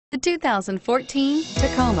The 2014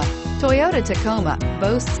 Tacoma. Toyota Tacoma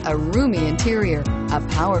boasts a roomy interior, a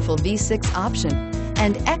powerful V6 option,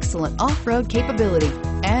 and excellent off-road capability,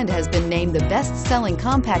 and has been named the best-selling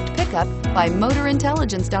compact pickup by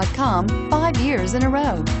MotorIntelligence.com 5 years in a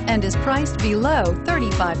row, and is priced below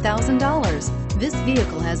 $35,000. This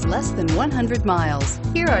vehicle has less than 100 miles.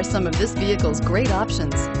 Here are some of this vehicle's great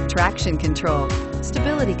options: traction control,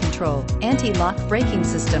 stability control, anti-lock braking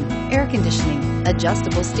system, air conditioning,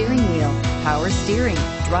 adjustable steering wheel, power steering,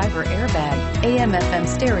 driver airbag, AM/FM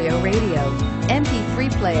stereo radio, MP3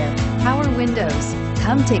 player, power windows.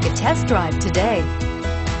 Come take a test drive today.